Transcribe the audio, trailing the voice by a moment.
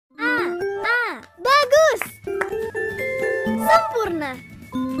Sempurna.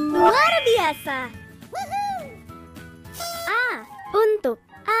 Luar biasa. A untuk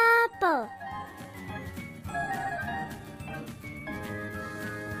apel.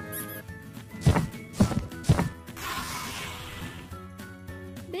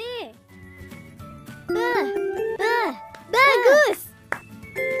 B. Bagus.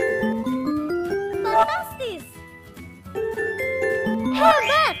 Fantastis.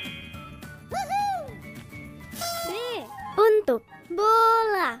 Hebat. B untuk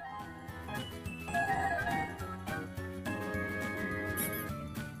bola.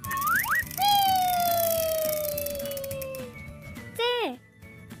 C.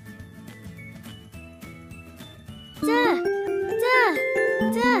 C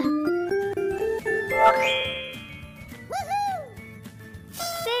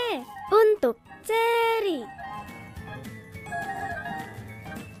untuk ceri.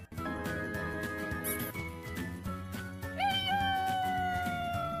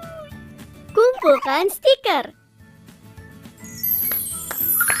 Kumpulkan stiker.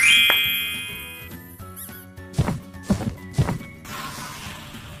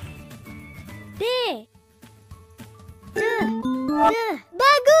 D.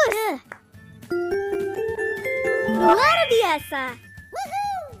 Bagus. Luar biasa.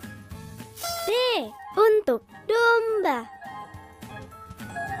 D untuk domba.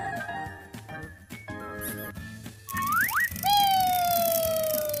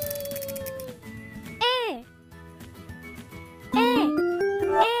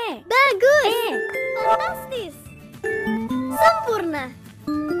 Bagus. Fantastis. Sempurna.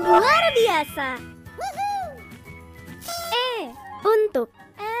 Luar biasa. E untuk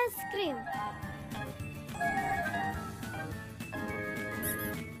es krim.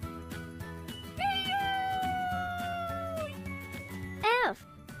 F.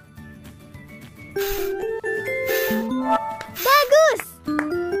 Bagus.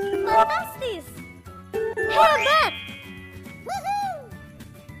 Fantastis. Hebat.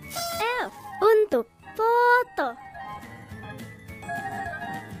 F untuk foto.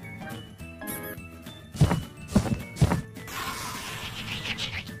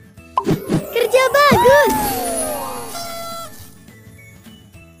 Kerja bagus.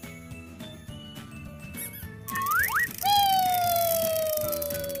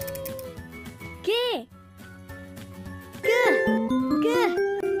 G.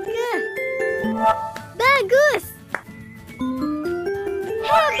 Bagus.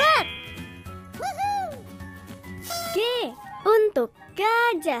 Hebat. G untuk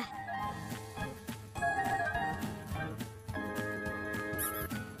gajah.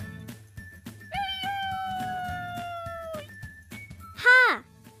 H.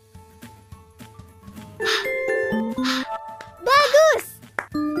 Bagus.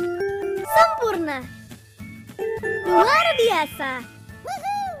 Sempurna. Luar biasa.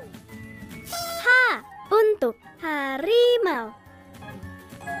 H untuk harimau.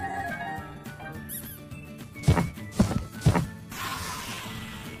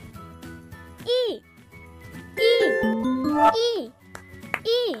 I.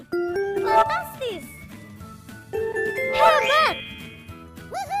 Fantastis. Hebat.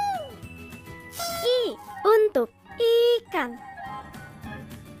 I untuk ikan.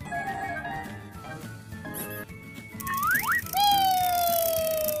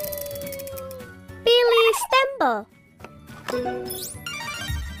 Pilih stempel.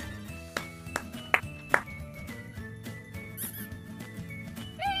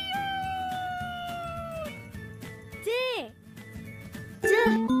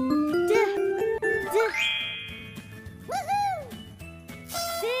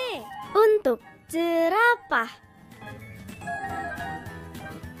 J untuk jerapah.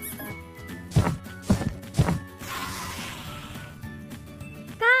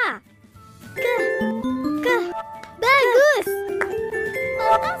 K. Bagus.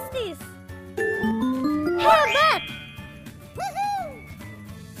 Fantastis. Hebat.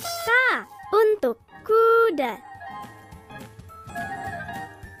 K untuk kuda.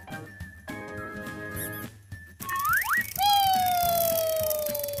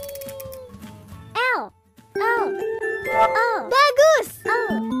 Bagus.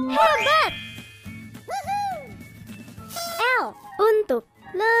 Hebat. L untuk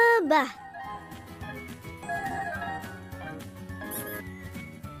lebah.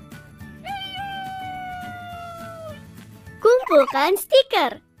 Kumpulkan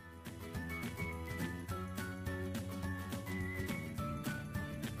stiker.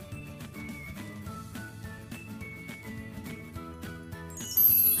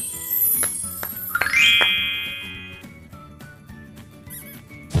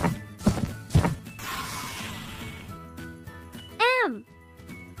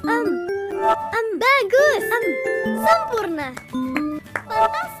 Sempurna.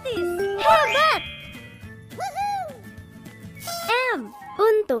 Fantastis. Hebat. M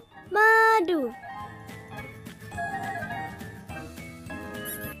untuk madu.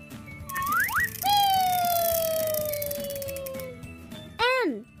 N.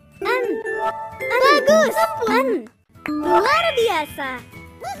 Bagus. Luar biasa.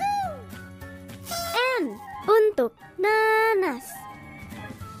 N untuk nanas.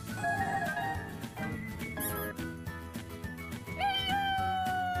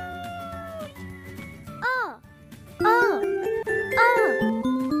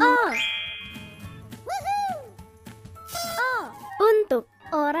 O untuk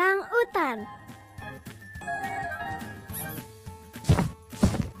orang utan.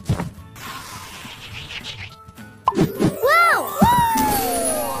 Wow!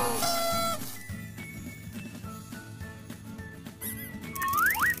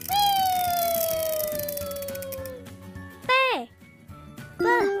 P.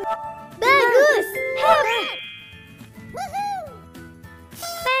 Bagus! Hebat!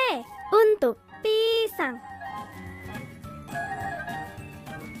 P untuk pisang.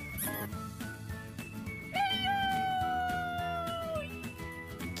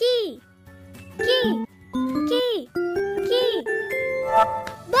 Ki.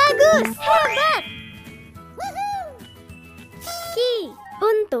 Bagus! Hebat! Ki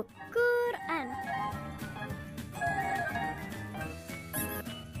untuk Quran.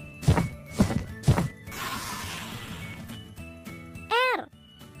 R.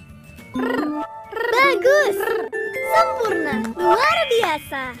 Bagus! Sempurna! Luar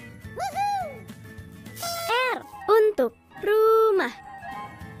biasa! R untuk rumah.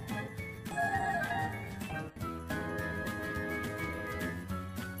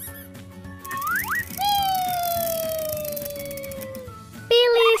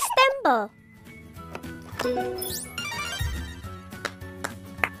 Pilih stempel.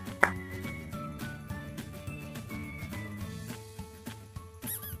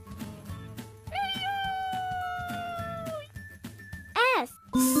 S.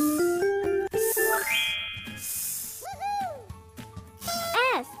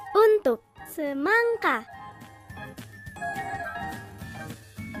 S untuk semangka.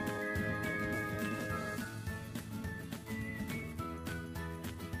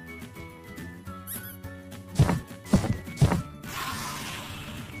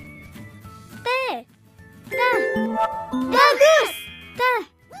 T. Bagus.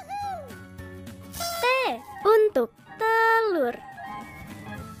 T untuk telur.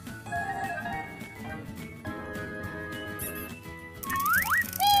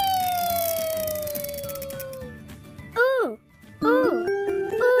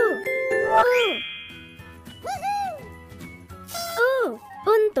 U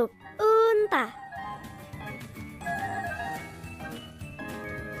untuk unta.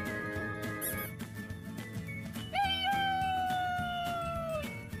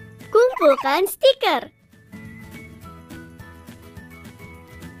 Kumpulkan stiker.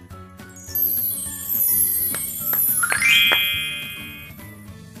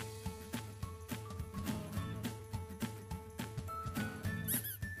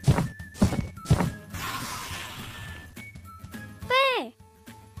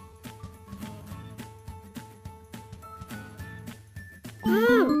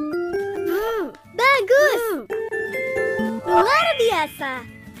 Bagus. Luar biasa.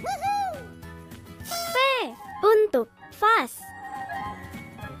 V untuk vas.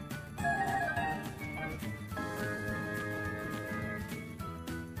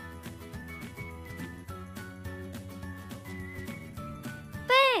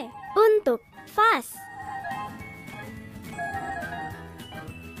 V untuk vas.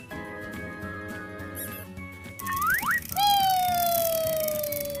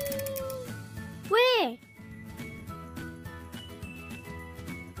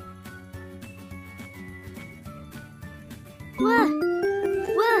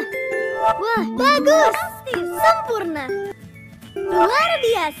 Wah, bagus! Sempurna! Luar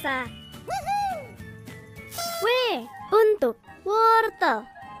biasa! W untuk wortel.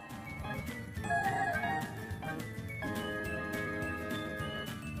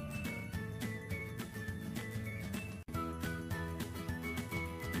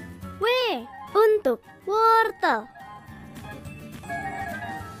 W untuk wortel.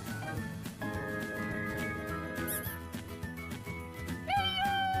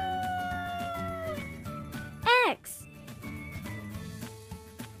 X.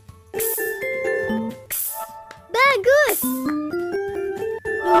 Bagus.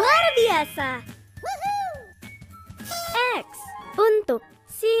 Luar biasa. X untuk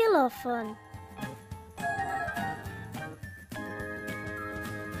xilofon.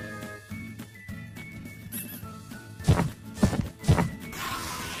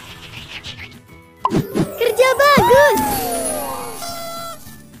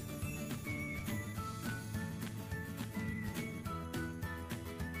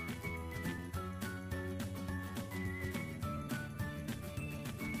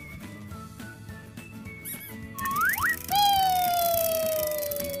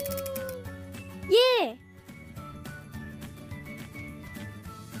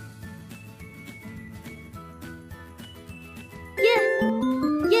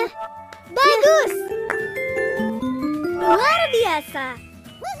 Luar biasa.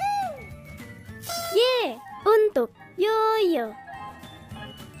 Y untuk yoyo.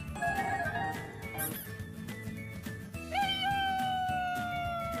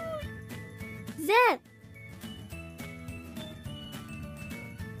 Z.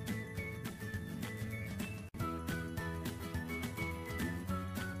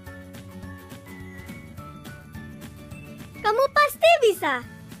 Kamu pasti bisa.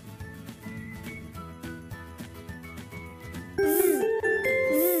 Z.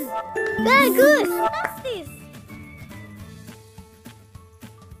 Bagus, fantastis.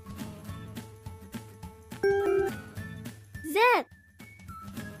 Z.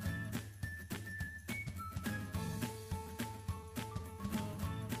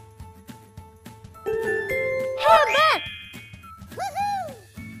 Hebat.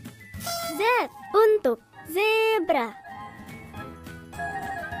 Z untuk zebra.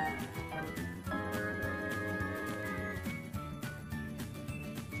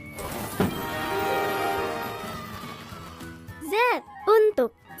 Z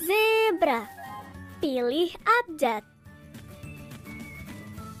untuk zebra. Pilih abjad.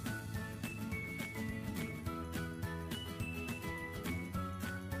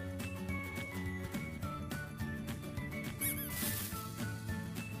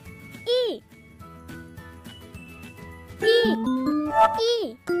 I.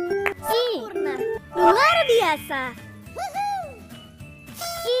 Sempurna. Luar biasa.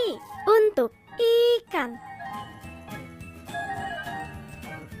 I untuk ikan.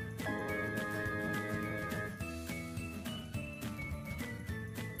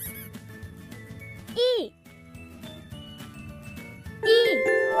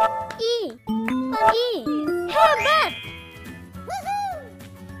 Hebat.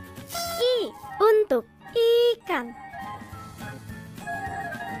 I untuk ikan.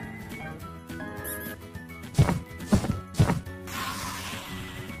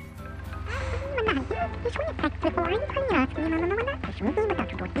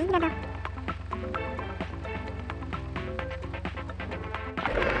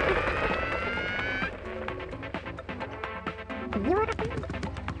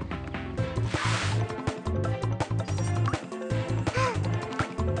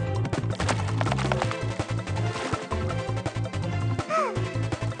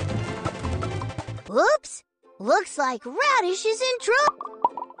 Oops! Looks like Radish is in trouble.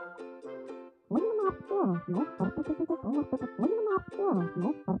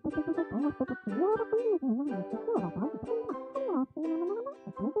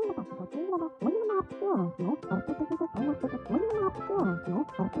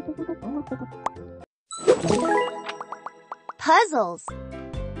 Puzzles.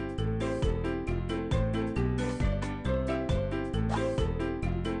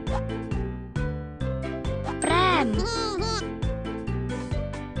 Pram.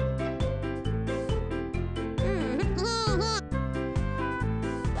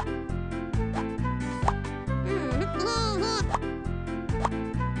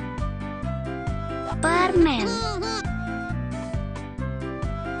 Bermain.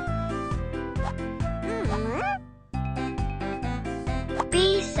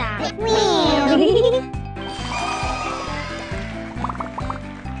 Pisang.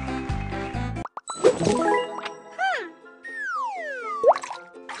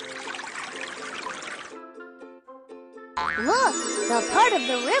 Look, the part of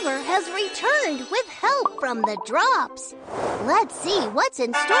the river has returned with help from the drops. Let's see what's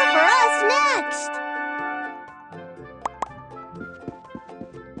in store for us next.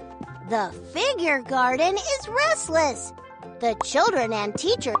 The figure garden is restless. The children and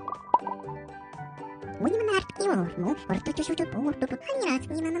teacher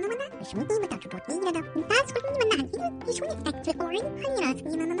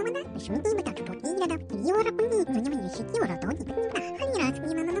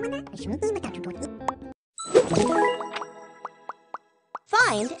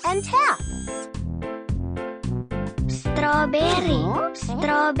find and tap. Strawberry,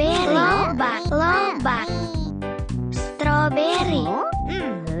 strawberry, lobak, lobak. Strawberry,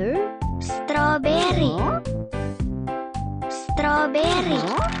 strawberry, strawberry.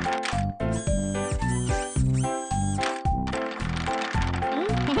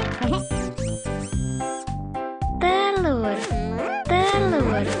 Telur,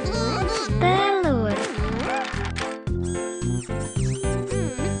 telur, telur.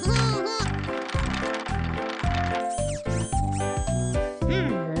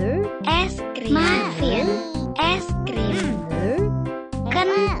 Es krim, muffin, es krim.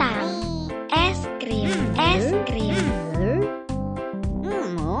 Kentang, es krim, es krim.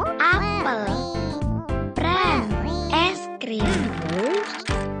 Apel.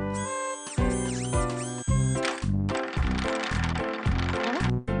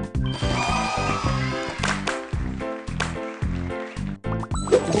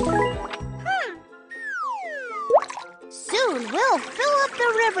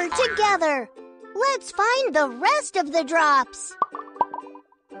 river together. Let's find the rest of the drops.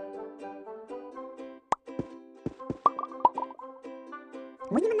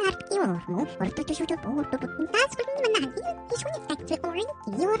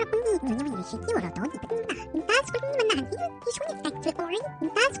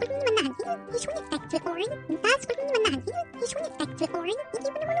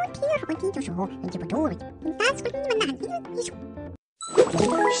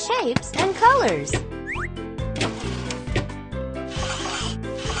 Shapes and colors.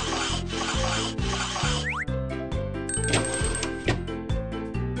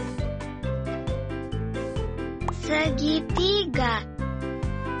 Segitiga.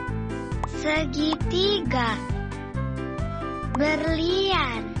 Segitiga.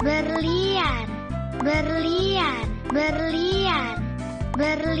 Berlian. Berlian. Berlian. Berlian.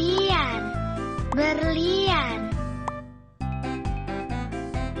 Berlian. Berlian.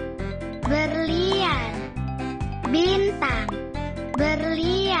 Berlian. Bintang.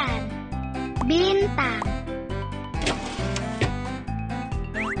 Berlian. Bintang.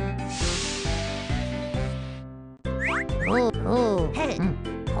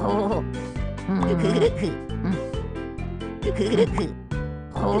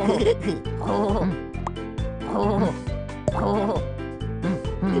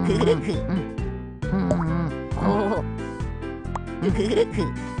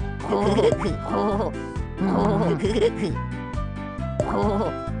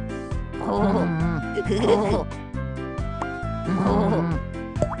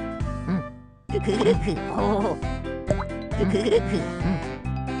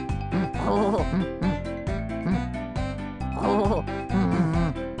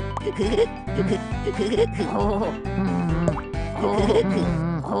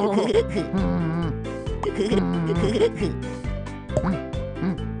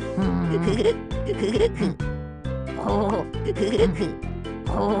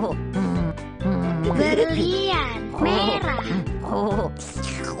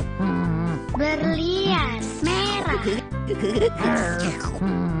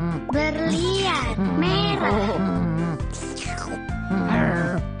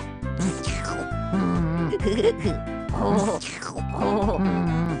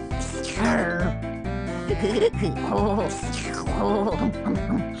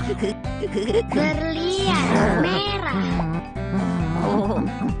 Berlian merah.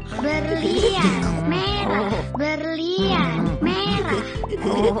 Berlian merah. Berlian merah. Berlian merah. Berlian merah. Berlian merah.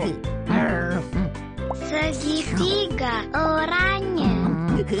 Segitiga oranye.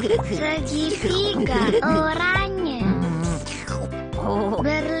 Segitiga oranye.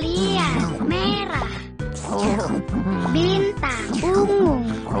 Berlian merah. Bintang ungu.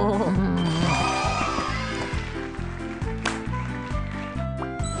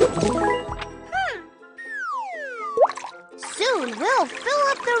 Soon we'll fill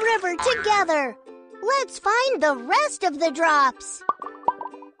up the river together. Let's find the rest of the drops.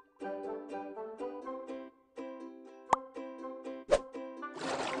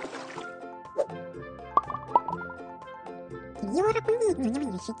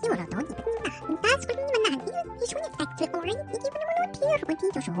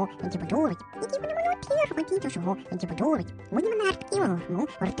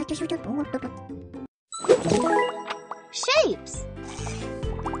 Shapes.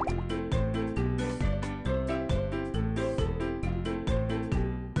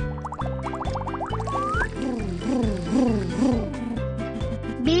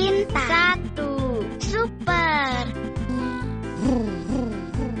 Bintang. Satu. Super.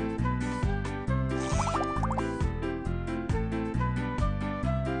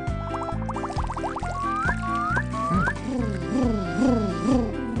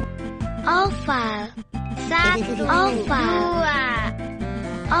 Oval. Satu. Oval. Dua.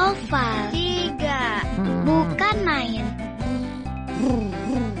 Oval. Tiga. Bukan main.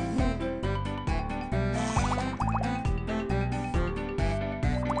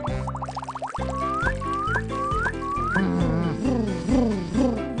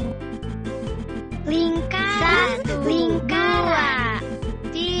 Lingkaran. Satu. Lingkaran.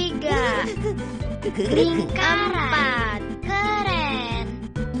 Tiga. Lingkaran. Empat. Keren.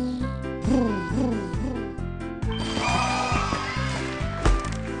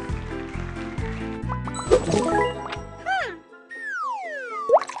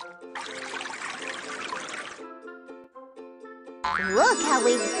 Look how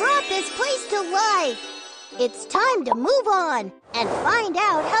we've brought this place to life. It's time to move on and find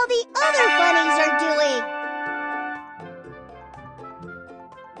out how the other bunnies are doing.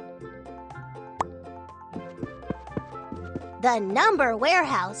 The number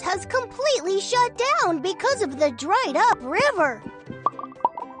warehouse has completely shut down because of the dried up river.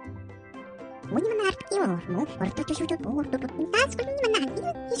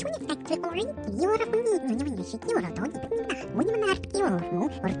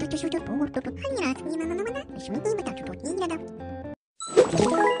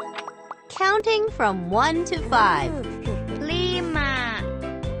 Counting from 1 to 5.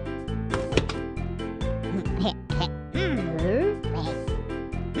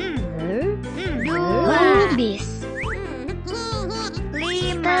 5. Bis.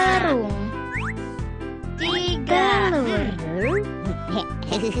 5. Terung. 3. Telur. 2.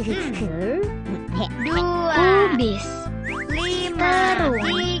 Bis. 5.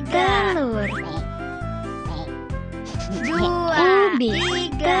 Terung. 3.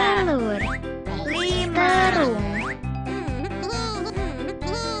 Telur. 2. Bis. 3. Telur.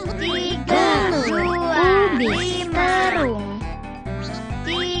 5. Terung. 3. 2. Bis.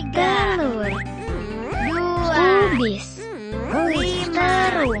 Terung. 3.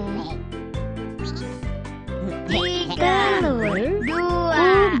 Telur.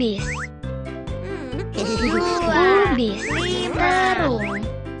 2. Bis. 5. Terung.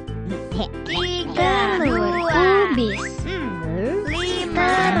 3. Telur. 2. Bis. 2. Bis. 5. Terung. 3. Telur. 2. Bis. 5. Terung. 3. Telur. 2. Bis.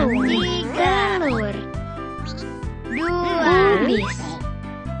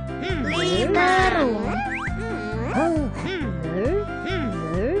 5. Terung. 3.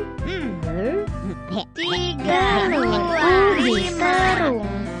 Telur. 2. Bis. Terung. 3. Telur. 2. Bis. Terung.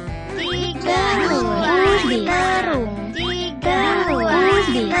 3. Telur. 2. Bis. Terung. 3. Telur. 2. Bis.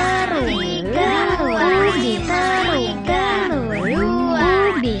 Terung. 3. Telur.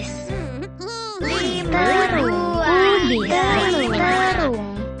 2. Bis. 5. Terung. 2. Bis. Terung.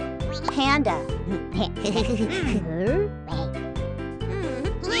 Panda. 3.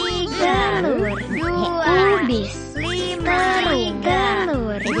 Telur. 2. Bis. 5. Terung. 3.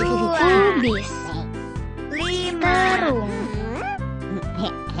 Telur. 2. Bis. 5. Terung.